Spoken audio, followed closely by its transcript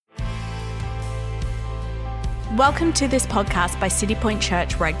Welcome to this podcast by City Point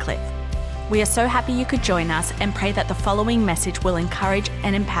Church, Redcliffe. We are so happy you could join us and pray that the following message will encourage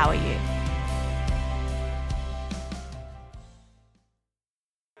and empower you.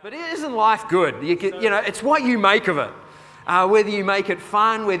 But isn't life good? It's what you make of it. Whether you make it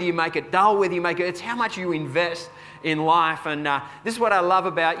fun, whether you make it dull, it's how much you invest in life. And this is what I love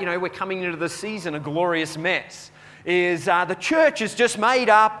about, we're coming into the season, a glorious mess, is the church is just made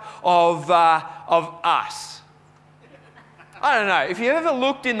up of us. I don't know, if you ever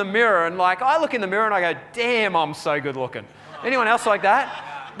looked in the mirror and I look in the mirror and I go, damn, I'm so good looking. Anyone else like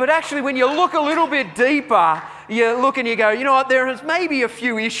that? But actually, when you look a little bit deeper, you look and you go, you know what, there is maybe a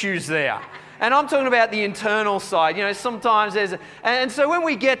few issues there. And I'm talking about the internal side. Sometimes and so when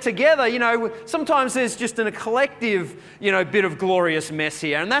we get together, sometimes there's just a collective, bit of glorious mess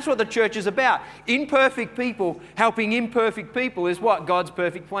here. And that's what the church is about. Imperfect people helping imperfect people is what? God's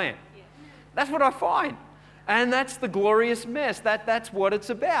perfect plan. That's what I find. And that's the glorious mess. That's what it's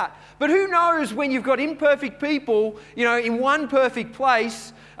about. But who knows when you've got imperfect people, in one perfect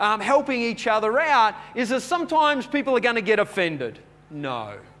place, helping each other out, is that sometimes people are going to get offended.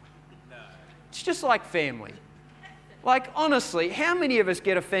 No. It's just like family. Honestly, how many of us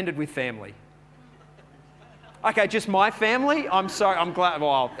get offended with family? Okay, just my family? I'm sorry, I'm glad,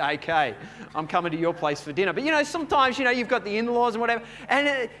 well, okay, I'm coming to your place for dinner. But, sometimes, you've got the in-laws and whatever.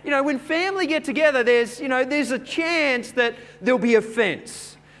 And, when family get together, there's a chance that there'll be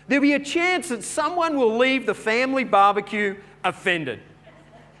offense. There'll be a chance that someone will leave the family barbecue offended.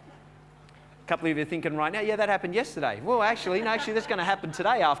 A couple of you are thinking right now, yeah, that happened yesterday. Well, actually, that's going to happen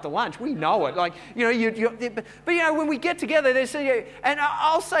today after lunch. We know it. But when we get together, and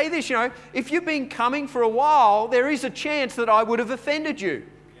I'll say this, if you've been coming for a while, there is a chance that I would have offended you.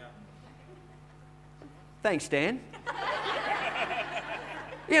 Yeah. Thanks, Dan.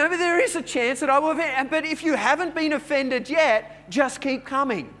 But there is a chance that I will offend. But if you haven't been offended yet, just keep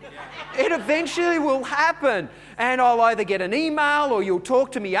coming. It eventually will happen. And I'll either get an email or you'll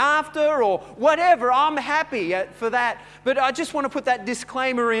talk to me after or whatever. I'm happy for that. But I just want to put that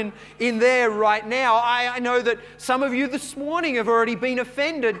disclaimer in there right now. I know that some of you this morning have already been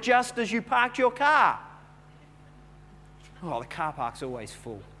offended just as you parked your car. Oh, the car park's always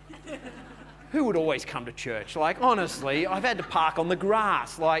full. Who would always come to church? Honestly, I've had to park on the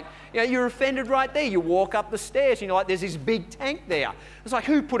grass. You're offended right there. You walk up the stairs, there's this big tank there. It's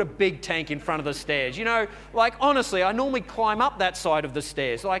who put a big tank in front of the stairs? Honestly, I normally climb up that side of the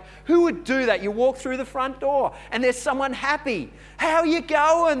stairs. Who would do that? You walk through the front door and there's someone happy. How are you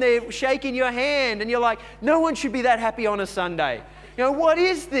going? They're shaking your hand and you're like, no one should be that happy on a Sunday. What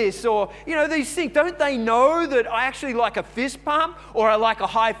is this? Or, these things, don't they know that I actually like a fist pump or I like a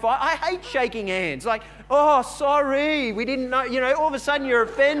high five? I hate shaking hands. Oh, sorry, we didn't know. All of a sudden you're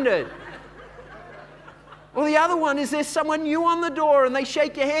offended. Or the other one is there's someone new on the door and they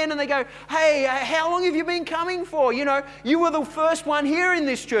shake your hand and they go, hey, how long have you been coming for? You were the first one here in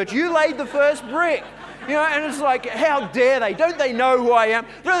this church. You laid the first brick. And it's how dare they? Don't they know who I am?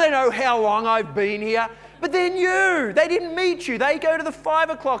 Don't they know how long I've been here? But then they didn't meet you. They go to the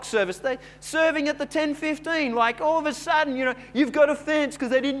 5 o'clock service. They're serving at the 10:15. All of a sudden, you've got offense because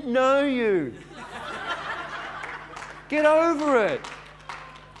they didn't know you. Get over it.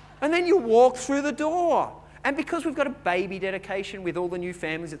 And then you walk through the door. And because we've got a baby dedication with all the new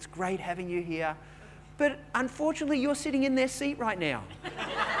families, it's great having you here. But unfortunately, you're sitting in their seat right now.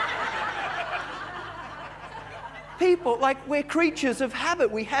 People, we're creatures of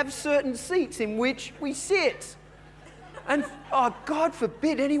habit. We have certain seats in which we sit. And, God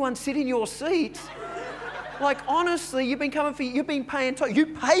forbid anyone sit in your seat. Honestly, you've been paying, you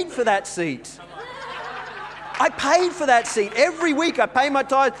paid for that seat. I paid for that seat. Every week I pay my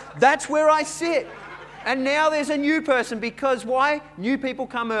tithe. That's where I sit. And now there's a new person because why? New people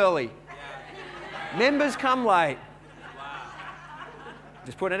come early. Members come late.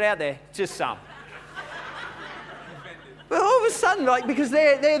 Just putting it out there. Just some. But all of a sudden, because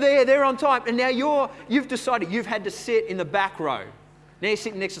they're on time, and now you've decided you've had to sit in the back row. Now you're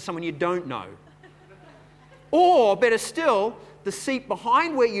sitting next to someone you don't know. Or, better still, the seat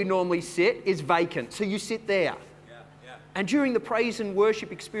behind where you normally sit is vacant, so you sit there. Yeah. And during the praise and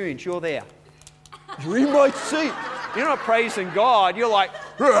worship experience, you're there. You're in my seat. You're not praising God, you're like,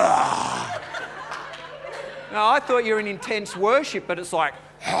 Rah! No, I thought you were in intense worship, but it's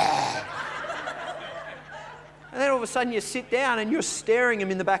And then all of a sudden you sit down and you're staring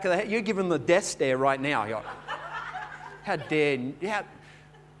him in the back of the head. You're giving him the death stare right now. You're like, how dare you?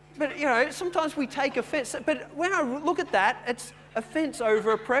 But, sometimes we take offense. But when I look at that, it's offense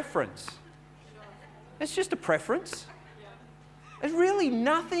over a preference. It's just a preference. There's really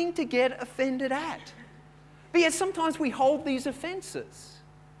nothing to get offended at. But yet sometimes we hold these offenses.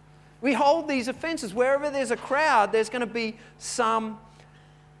 We hold these offenses. Wherever there's a crowd, there's going to be some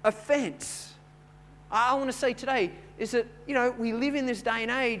offense. I want to say today is that, we live in this day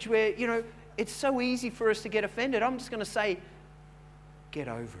and age where, it's so easy for us to get offended. I'm just going to say, get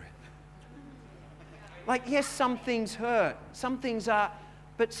over it. Like, yes, some things hurt. Some things are,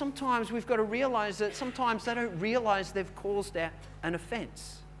 but sometimes we've got to realize that sometimes they don't realize they've caused an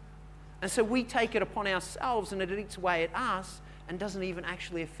offense. And so we take it upon ourselves and it eats away at us and doesn't even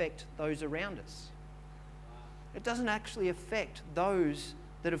actually affect those around us. It doesn't actually affect those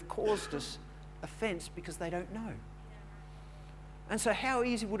that have caused us offense because they don't know. And so how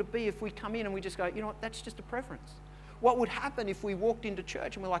easy would it be if we come in and we just go, you know what, that's just a preference. What would happen if we walked into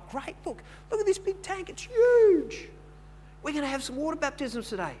church and we're like, great, look at this big tank, it's huge. We're going to have some water baptisms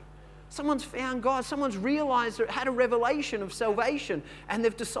today. Someone's found God. Someone's realized or had a revelation of salvation and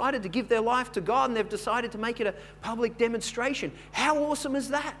they've decided to give their life to God and they've decided to make it a public demonstration. How awesome is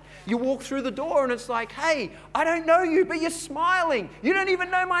that? You walk through the door and it's like, hey, I don't know you, but you're smiling. You don't even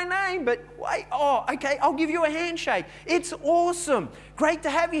know my name, but wait, oh, okay, I'll give you a handshake. It's awesome. Great to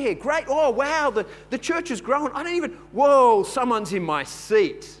have you here. Great. Oh, wow, the church is growing. Whoa, someone's in my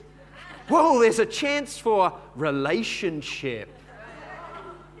seat. Whoa, there's a chance for relationship.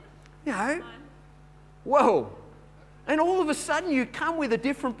 Whoa. And all of a sudden you come with a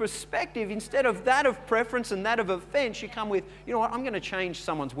different perspective. Instead of that of preference and that of offense, you come with, you know what, I'm going to change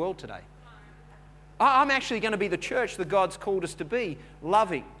someone's world today. I'm actually going to be the church that God's called us to be,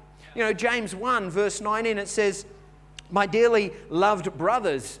 loving. James 1 verse 19, it says, my dearly loved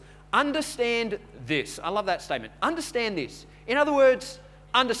brothers, understand this. I love that statement. Understand this. In other words,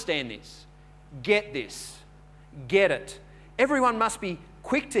 understand this. Get this. Get it. Everyone must be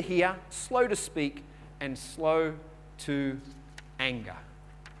quick to hear, slow to speak, and slow to anger.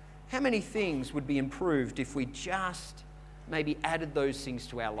 How many things would be improved if we just maybe added those things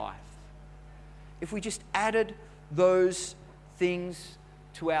to our life? If we just added those things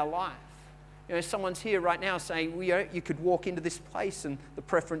to our life. Someone's here right now saying, you could walk into this place and the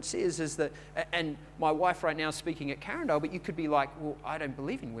preference is that, and my wife right now is speaking at Carindale, but you could be like, well, I don't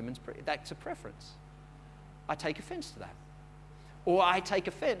believe in women's, that's a preference. I take offense to that. Or I take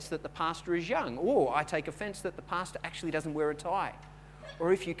offense that the pastor is young. Or I take offense that the pastor actually doesn't wear a tie.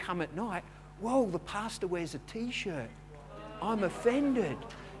 Or if you come at night, whoa, the pastor wears a t-shirt. I'm offended.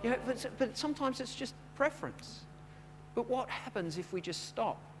 But sometimes it's just preference. But what happens if we just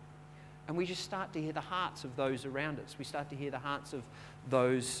stop and we just start to hear the hearts of those around us? We start to hear the hearts of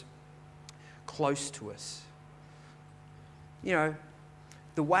those close to us.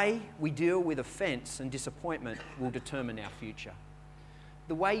 The way we deal with offense and disappointment will determine our future.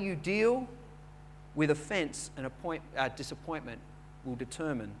 The way you deal with offense and disappointment will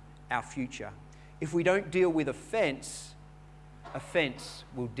determine our future. If we don't deal with offense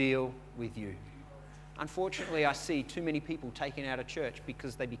will deal with you. Unfortunately, I see too many people taken out of church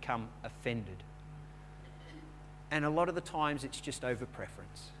because they become offended. And a lot of the times it's just over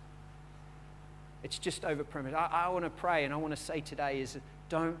preference. It's just over preference. I want to pray and I want to say today is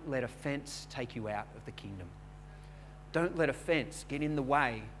don't let offense take you out of the kingdom. Don't let offense get in the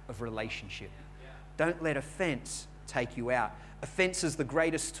way of relationship. Don't let offense take you out. Offense is the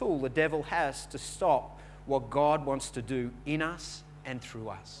greatest tool the devil has to stop what God wants to do in us and through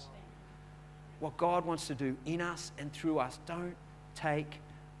us. What God wants to do in us and through us. Don't take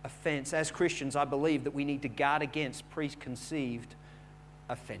offense. As Christians, I believe that we need to guard against preconceived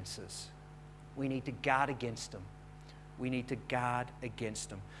offenses. We need to guard against them. We need to guard against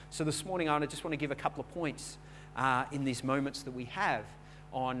them. So this morning, I just want to give a couple of points in these moments that we have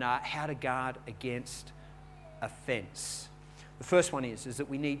on how to guard against offense. The first one is that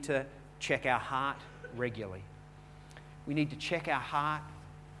we need to check our heart regularly. We need to check our heart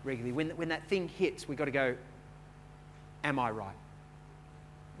regularly. When that thing hits, we've got to go, am I right?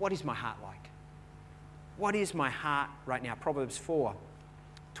 What is my heart like? What is my heart right now? Proverbs 4,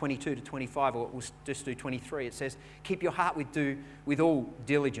 22 to 25, or we'll just do 23. It says, keep your heart with all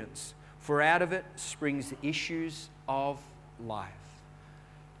diligence, for out of it springs the issues of life.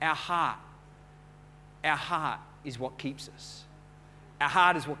 Our heart is what keeps us. Our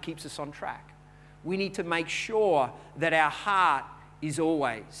heart is what keeps us on track. We need to make sure that our heart is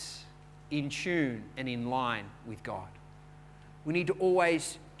always in tune and in line with God. We need to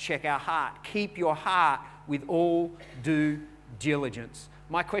always check our heart. Keep your heart with all due diligence.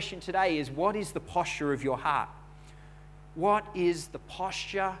 My question today is, what is the posture of your heart? What is the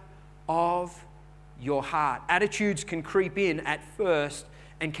posture of your heart? Attitudes can creep in at first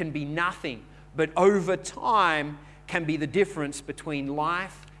and can be nothing, but over time can be the difference between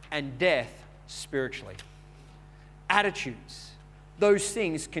life and death spiritually. attitudes, those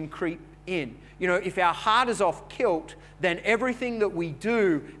things can creep in. You know, if our heart is off kilt, then everything that we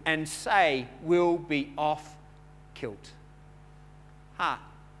do and say will be off kilt. Heart.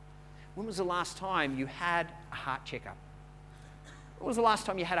 When was the last time you had a heart checkup? When was the last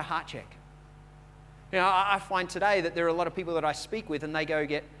time you had a heart check? You know, I find today that there are a lot of people that I speak with and they go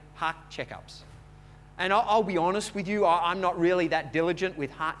get heart checkups. And I'll be honest with you, I'm not really that diligent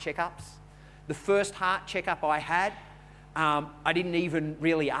with heart checkups. The first heart checkup I had, I didn't even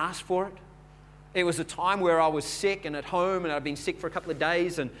really ask for it. It was a time where I was sick and at home, and I'd been sick for a couple of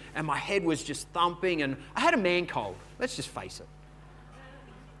days, and my head was just thumping, and I had a man cold. Let's just face it.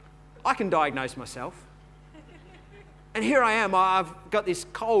 I can diagnose myself. And here I am, I've got this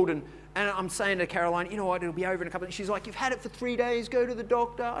cold, and I'm saying to Caroline, you know what, it'll be over in a couple of days. She's like, you've had it for 3 days, go to the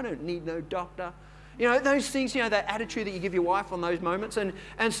doctor. I don't need no doctor. You know, those things, you know, that attitude that you give your wife on those moments. And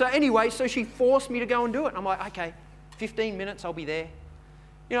so anyway, so she forced me to go and do it. And I'm like, okay, 15 minutes, I'll be there.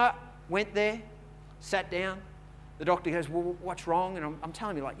 You know, went there, sat down. The doctor goes, well, what's wrong? And I'm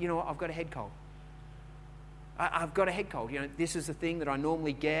telling him, like, you know what, I've got a head cold. I've got a head cold. You know, this is the thing that I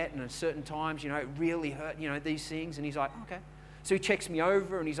normally get, and at certain times, you know, it really hurt, you know, these things. And he's like, okay. So he checks me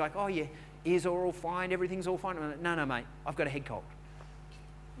over, and he's like, oh, yeah, ears are all fine, everything's all fine. I'm like, no, mate, I've got a head cold.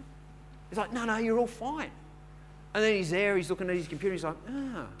 He's like, no, you're all fine. And then he's there, he's looking at his computer, he's like,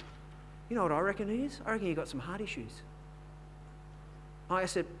 you know what I reckon it is? I reckon you got some heart issues. I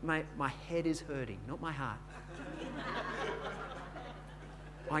said, mate, my head is hurting, not my heart.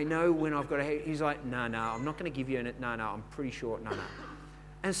 I know when I've got a head. He's like, no, I'm not going to give you no, I'm pretty sure, no.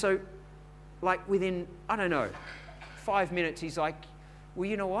 And so, like within, I don't know, 5 minutes, he's like, well,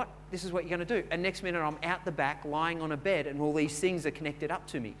 you know what? This is what you're going to do. And next minute, I'm out the back, lying on a bed, and all these things are connected up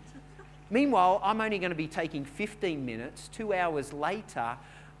to me. Meanwhile, I'm only going to be taking 15 minutes. 2 hours later,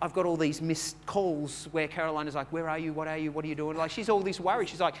 I've got all these missed calls where Caroline is like, where are you? What are you? What are you doing? Like, she's all this worried.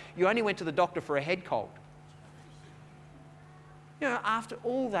 She's like, you only went to the doctor for a head cold. You know, after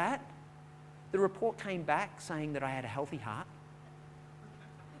all that, the report came back saying that I had a healthy heart.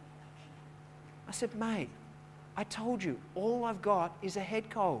 I said, mate, I told you, all I've got is a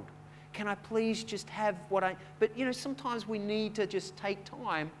head cold. Can I please just have what I... But, you know, sometimes we need to just take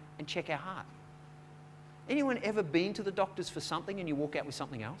time and check our heart. Anyone ever been to the doctors for something and you walk out with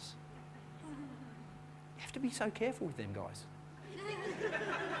something else? You have to be so careful with them, guys.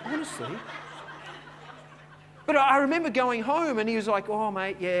 Honestly. But I remember going home and he was like, oh,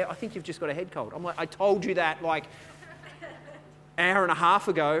 mate, yeah, I think you've just got a head cold. I'm like, I told you that like an hour and a half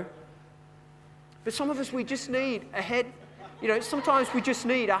ago. But some of us, we just need a head, you know, sometimes we just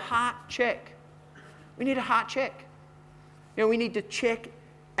need a heart check. We need a heart check. You know, we need to check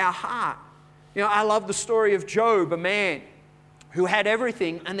our heart. You know, I love the story of Job, a man who had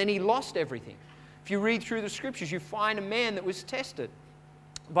everything and then he lost everything. If you read through the scriptures, you find a man that was tested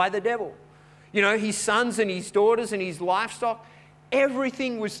by the devil. You know, his sons and his daughters and his livestock,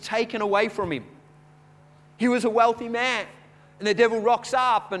 everything was taken away from him. He was a wealthy man. And the devil rocks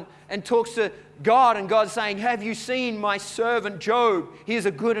up and talks to God, and God's saying, have you seen my servant Job? He is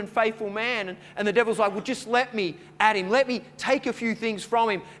a good and faithful man. And the devil's like, well, just let me at him. Let me take a few things from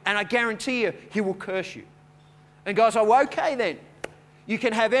him, and I guarantee you, he will curse you. And God's like, well, okay then. You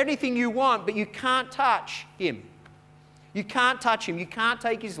can have anything you want, but you can't touch him. You can't touch him. You can't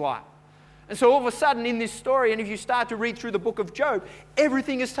take his life. And so all of a sudden in this story, and if you start to read through the book of Job,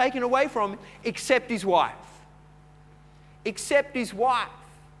 everything is taken away from him except his wife. Except his wife.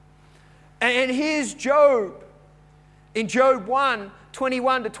 And here's Job in Job 1,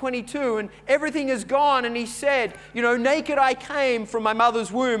 21 to 22, and everything is gone, and he said, you know, naked I came from my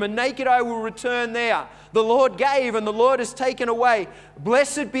mother's womb, and naked I will return there. The Lord gave, and the Lord has taken away.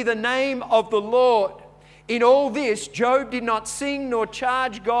 Blessed be the name of the Lord. In all this, Job did not sing nor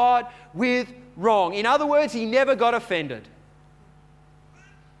charge God with wrong. In other words, he never got offended.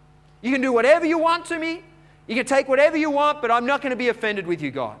 You can do whatever you want to me. You can take whatever you want, but I'm not going to be offended with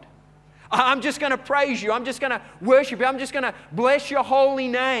you, God. I'm just going to praise you. I'm just going to worship you. I'm just going to bless your holy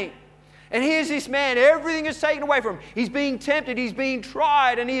name. And here's this man. Everything is taken away from him. He's being tempted. He's being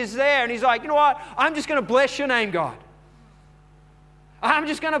tried. And he is there. And he's like, you know what? I'm just going to bless your name, God. I'm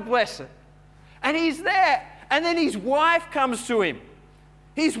just going to bless it. And he's there. And then his wife comes to him.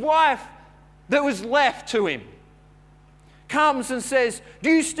 His wife that was left to him comes and says, do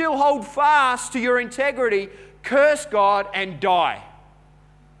you still hold fast to your integrity? Curse God and die.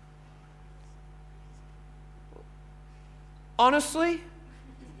 Honestly,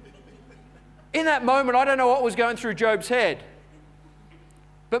 in that moment, I don't know what was going through Job's head.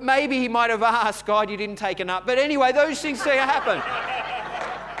 But maybe he might have asked, God, you didn't take a nut. But anyway, those things happen.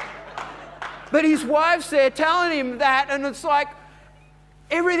 But his wife's there telling him that, and it's like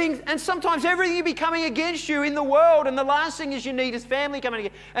everything, and sometimes everything will be coming against you in the world, and the last thing is you need is family coming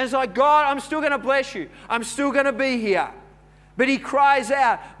against. And it's like, God, I'm still going to bless you. I'm still going to be here. But he cries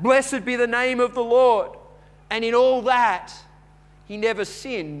out, blessed be the name of the Lord. And in all that, he never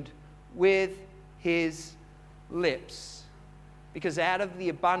sinned with his lips. Because out of the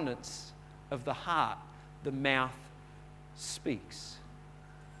abundance of the heart, the mouth speaks.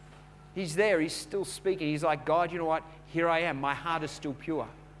 He's there, he's still speaking. He's like, God, you know what? Here I am. My heart is still pure.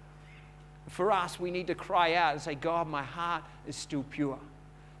 For us, we need to cry out and say, God, my heart is still pure.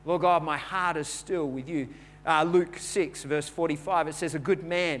 Lord God, my heart is still with you. Luke 6, verse 45, it says, a good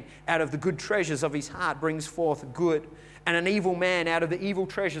man out of the good treasures of his heart brings forth good, and an evil man out of the evil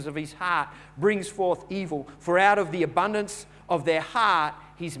treasures of his heart brings forth evil. For out of the abundance of their heart,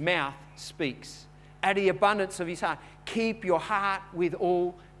 his mouth speaks. Out of the abundance of his heart. Keep your heart with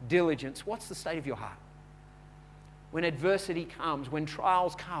all diligence. What's the state of your heart? When adversity comes, when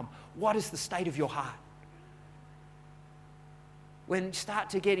trials come, what is the state of your heart? When you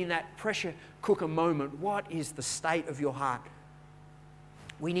start to get in that pressure cooker moment, what is the state of your heart?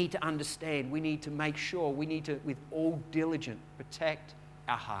 We need to understand, we need to make sure, we need to, with all diligence, protect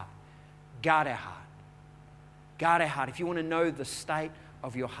our heart. Guard our heart. Guard our heart. If you want to know the state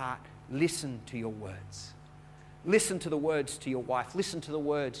of your heart, listen to your words. Listen to the words to your wife. Listen to the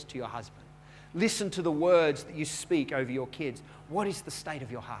words to your husband. Listen to the words that you speak over your kids. What is the state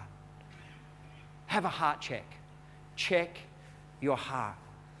of your heart? Have a heart check. Check your heart.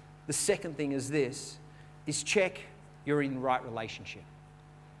 The second thing is this, is check you're in the right relationship.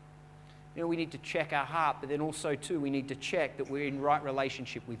 You know, we need to check our heart, but then also too, we need to check that we're in right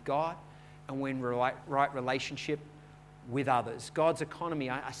relationship with God and we're in right relationship with others. God's economy,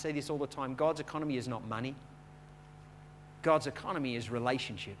 I say this all the time, God's economy is not money. God's economy is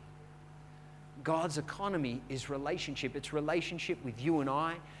relationship. God's economy is relationship. It's relationship with you and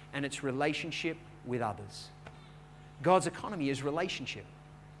I, and it's relationship with others. God's economy is relationship.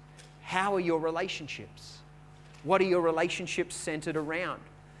 How are your relationships? What are your relationships centered around?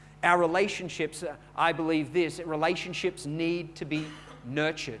 Our relationships, I believe this, relationships need to be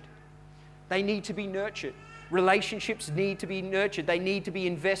nurtured. They need to be nurtured. Relationships need to be nurtured. They need to be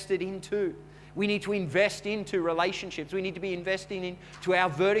invested into. We need to invest into relationships. We need to be investing into our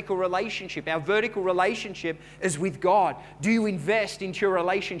vertical relationship. Our vertical relationship is with God. Do you invest into your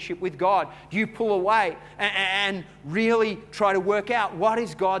relationship with God? Do you pull away and really try to work out what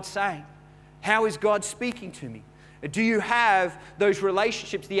is God saying? How is God speaking to me? Do you have those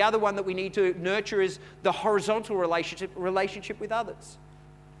relationships? The other one that we need to nurture is the horizontal relationship with others.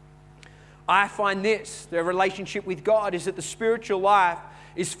 I find this, the relationship with God, is that the spiritual life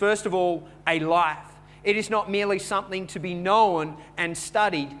is first of all a life. It is not merely something to be known and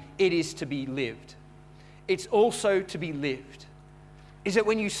studied, it is to be lived. It's also to be lived. Is that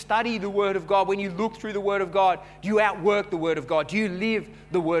when you study the Word of God, when you look through the Word of God, do you outwork the Word of God? Do you live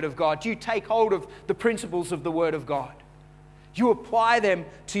the Word of God? Do you take hold of the principles of the Word of God? Do you apply them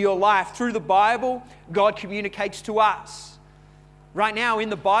to your life? Through the Bible, God communicates to us. Right now in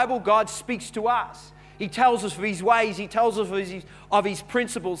the Bible, God speaks to us. He tells us of His ways. He tells us of His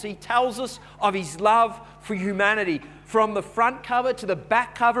principles. He tells us of His love for humanity. From the front cover to the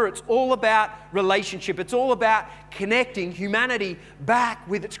back cover, it's all about relationship. It's all about connecting humanity back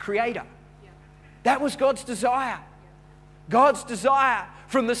with its Creator. That was God's desire. God's desire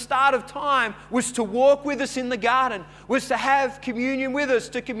from the start of time was to walk with us in the garden, was to have communion with us,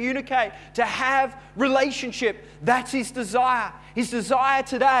 to communicate, to have relationship. That's His desire. His desire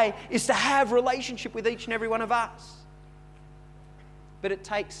today is to have relationship with each and every one of us. But it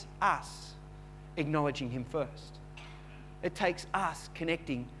takes us acknowledging Him first. It takes us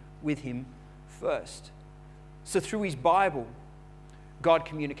connecting with Him first. So through His Bible, God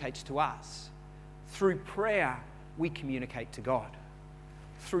communicates to us. Through prayer, we communicate to God.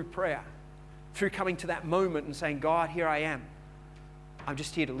 Through prayer, through coming to that moment and saying, God, here I am. I'm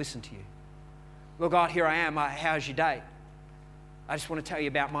just here to listen to you. Lord God, here I am. How's your day? I just want to tell you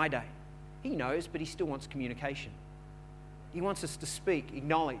about my day. He knows, but He still wants communication. He wants us to speak,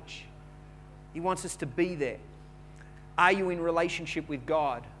 acknowledge. He wants us to be there. Are you in relationship with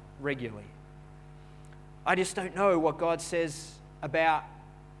God regularly? I just don't know what God says about,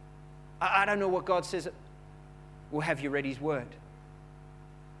 I don't know what God says. Well, have you read His Word?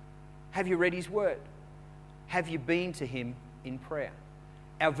 Have you read His Word? Have you been to Him in prayer?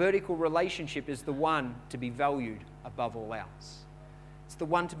 Our vertical relationship is the one to be valued above all else. It's the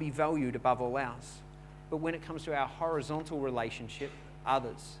one to be valued above all else. But when it comes to our horizontal relationship,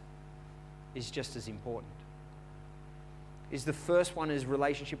 others is just as important. Is the first one is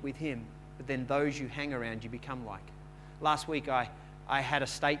relationship with Him, but then those you hang around you become like. Last week I had a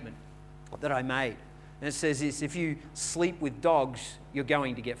statement that I made, and it says this: if you sleep with dogs, you're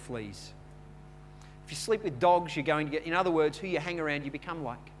going to get fleas. If you sleep with dogs, you're going to get, in other words, who you hang around, you become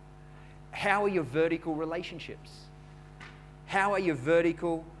like. How are your vertical relationships? How are your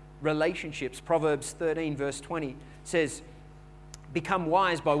vertical relationships? Proverbs 13 verse 20 says, become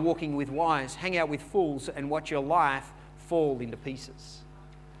wise by walking with wise, hang out with fools, and watch your life fall into pieces.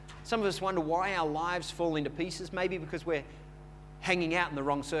 Some of us wonder why our lives fall into pieces. Maybe because we're hanging out in the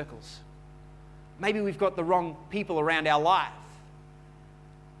wrong circles. Maybe we've got the wrong people around our life.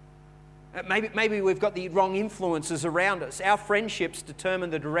 Maybe we've got the wrong influences around us. Our friendships determine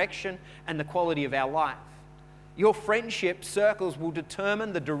the direction and the quality of our life. Your friendship circles will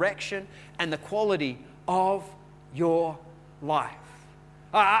determine the direction and the quality of your life.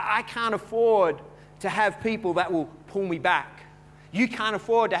 I can't afford to have people that will pull me back. You can't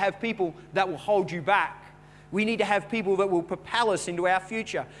afford to have people that will hold you back. We need to have people that will propel us into our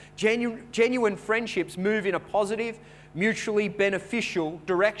future. Genuine friendships move in a positive, mutually beneficial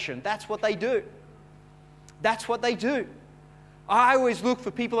direction. That's what they do. That's what they do. I always look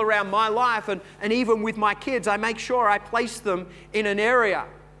for people around my life, and even with my kids, I make sure I place them in an area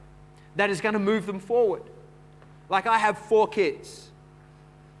that is going to move them forward. Like I have 4 kids.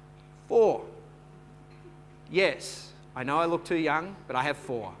 4. Yes, I know I look too young, but I have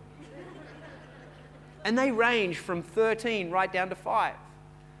 4. And they range from 13 right down to 5.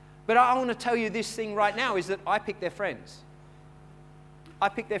 But I want to tell you this thing right now is that I pick their friends. I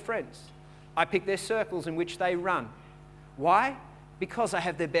pick their friends. I pick their circles in which they run. Why? Because I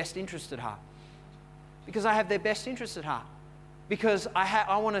have their best interest at heart. Because I have their best interest at heart. Because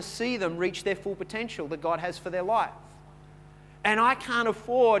I want to see them reach their full potential that God has for their life. And I can't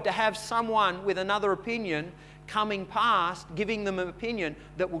afford to have someone with another opinion coming past, giving them an opinion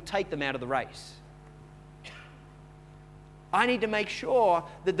that will take them out of the race. I need to make sure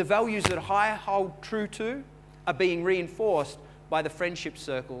that the values that I hold true to are being reinforced by the friendship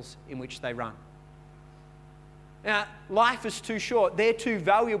circles in which they run. Now, life is too short. They're too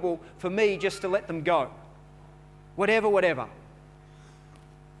valuable for me just to let them go. Whatever.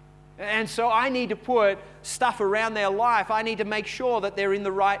 And so I need to put stuff around their life. I need to make sure that they're in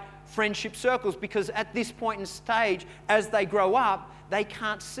the right friendship circles, because at this point in stage, as they grow up, they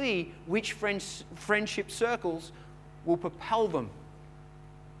can't see which friendship circles will propel them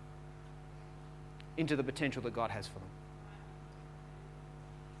into the potential that God has for them.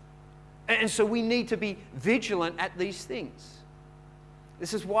 And so we need to be vigilant at these things.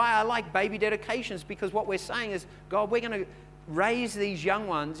 This is why I like baby dedications, because what we're saying is, God, we're going to raise these young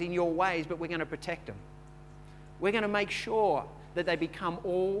ones in your ways, but we're going to protect them. We're going to make sure that they become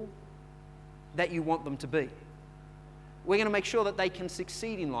all that you want them to be. We're going to make sure that they can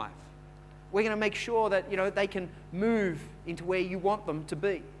succeed in life. We're going to make sure that, they can move into where you want them to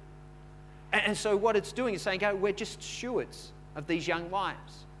be. And so what it's doing is saying, we're just stewards of these young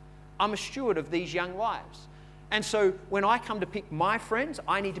lives. I'm a steward of these young lives. And so when I come to pick my friends,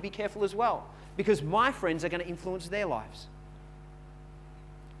 I need to be careful as well, because my friends are going to influence their lives.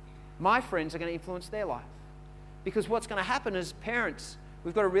 My friends are going to influence their life. Because what's going to happen is, parents,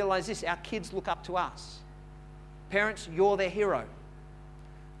 we've got to realize this: our kids look up to us. Parents, you're their hero.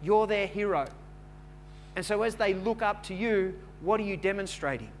 You're their hero. And so as they look up to you, what are you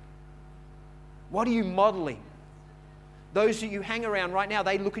demonstrating? What are you modeling? Those that you hang around right now,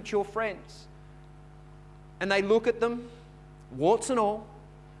 they look at your friends. And they look at them, warts and all,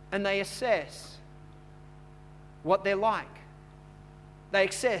 and they assess what they're like. They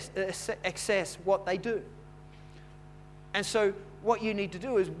assess what they do. And so what you need to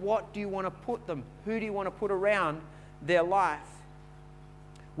do is, what do you want to put them? Who do you want to put around their life?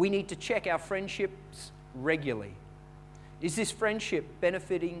 We need to check our friendships regularly. Is this friendship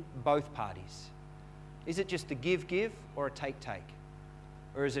benefiting both parties? Is it just a give or a take?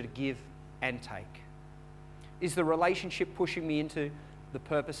 Or is it a give and take? Is the relationship pushing me into the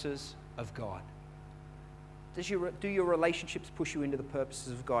purposes of God? Do your relationships push you into the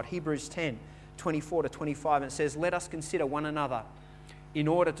purposes of God? Hebrews 10, 24 to 25, and it says, let us consider one another in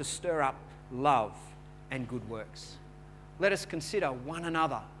order to stir up love and good works. Let us consider one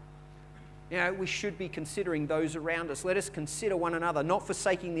another. We should be considering those around us. Let us consider one another, not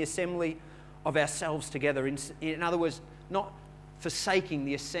forsaking the assembly of ourselves together. In other words, not forsaking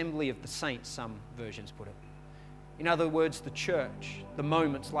the assembly of the saints, some versions put it. In other words, the church, the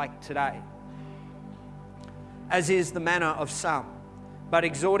moments like today, as is the manner of some, but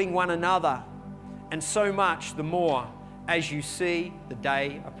exhorting one another, and so much the more as you see the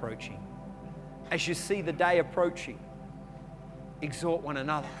day approaching. As you see the day approaching, exhort one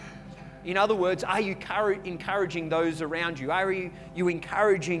another. In other words, are you encouraging those around you? Are you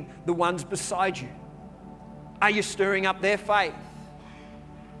encouraging the ones beside you? Are you stirring up their faith?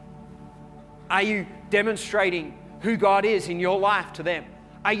 Are you demonstrating who God is in your life to them?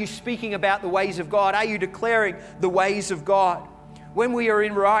 Are you speaking about the ways of God? Are you declaring the ways of God? When we are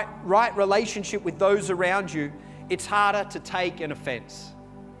in right relationship with those around you, it's harder to take an offense.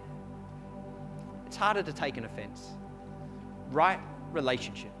 It's harder to take an offense. Right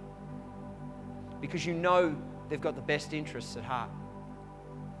relationship. Because you know they've got the best interests at heart.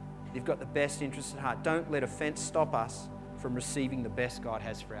 They've got the best interests at heart. Don't let offense stop us from receiving the best God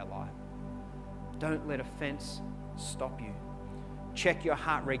has for our life. Don't let offense stop you. Check your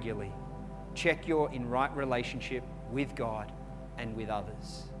heart regularly. Check you're in right relationship with God and with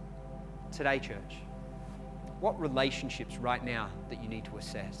others. Today, church, what relationships right now that you need to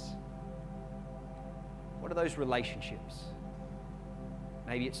assess? What are those relationships?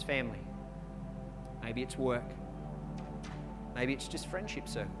 Maybe it's family. Maybe it's work. Maybe it's just friendship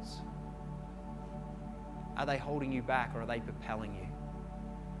circles. Are they holding you back or are they propelling you?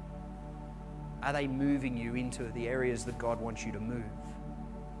 Are they moving you into the areas that God wants you to move?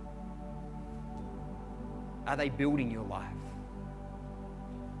 Are they building your life?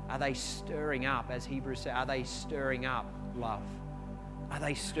 Are they stirring up, as Hebrews say, are they stirring up love? Are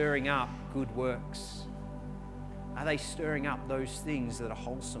they stirring up good works? Are they stirring up those things that are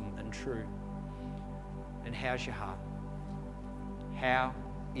wholesome and true? And how's your heart? How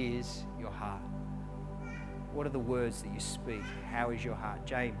is your heart? What are the words that you speak? How is your heart?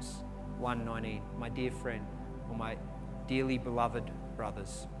 James 1:19, my dear friend, or my dearly beloved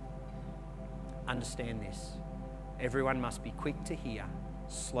brothers, understand this. Everyone must be quick to hear,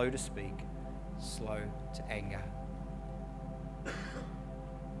 slow to speak, slow to anger.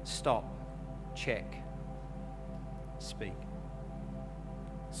 Stop, check, speak.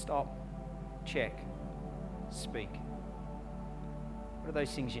 Stop, check, speak. What are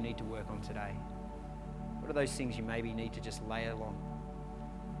those things you need to work on today? What are those things you maybe need to just lay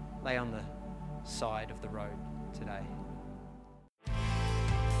on the side of the road today?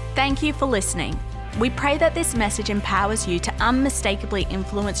 Thank you for listening. We pray that this message empowers you to unmistakably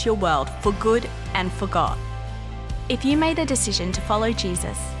influence your world for good and for God. If you made a decision to follow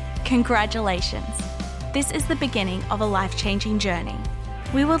Jesus, congratulations. This is the beginning of a life-changing journey.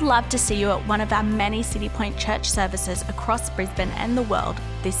 We would love to see you at one of our many City Point Church services across Brisbane and the world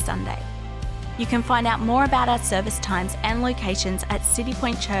this Sunday. You can find out more about our service times and locations at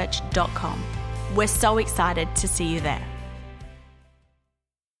citypointchurch.com. We're so excited to see you there.